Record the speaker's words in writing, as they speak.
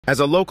As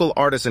a local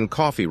artisan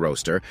coffee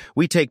roaster,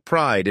 we take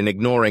pride in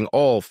ignoring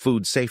all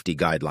food safety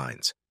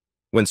guidelines.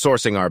 When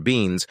sourcing our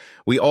beans,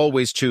 we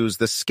always choose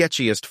the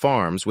sketchiest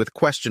farms with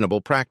questionable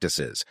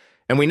practices,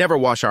 and we never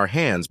wash our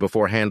hands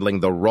before handling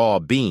the raw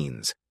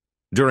beans.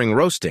 During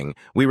roasting,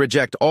 we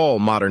reject all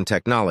modern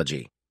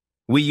technology.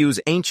 We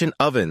use ancient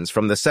ovens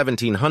from the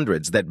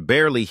 1700s that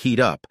barely heat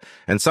up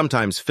and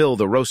sometimes fill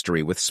the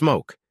roastery with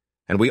smoke.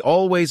 And we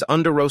always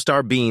under-roast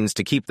our beans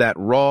to keep that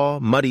raw,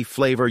 muddy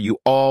flavor you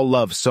all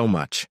love so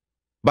much.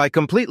 By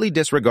completely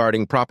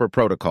disregarding proper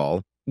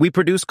protocol, we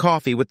produce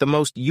coffee with the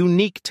most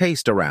unique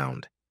taste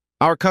around.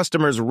 Our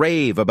customers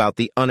rave about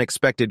the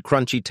unexpected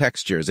crunchy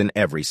textures in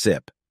every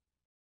sip.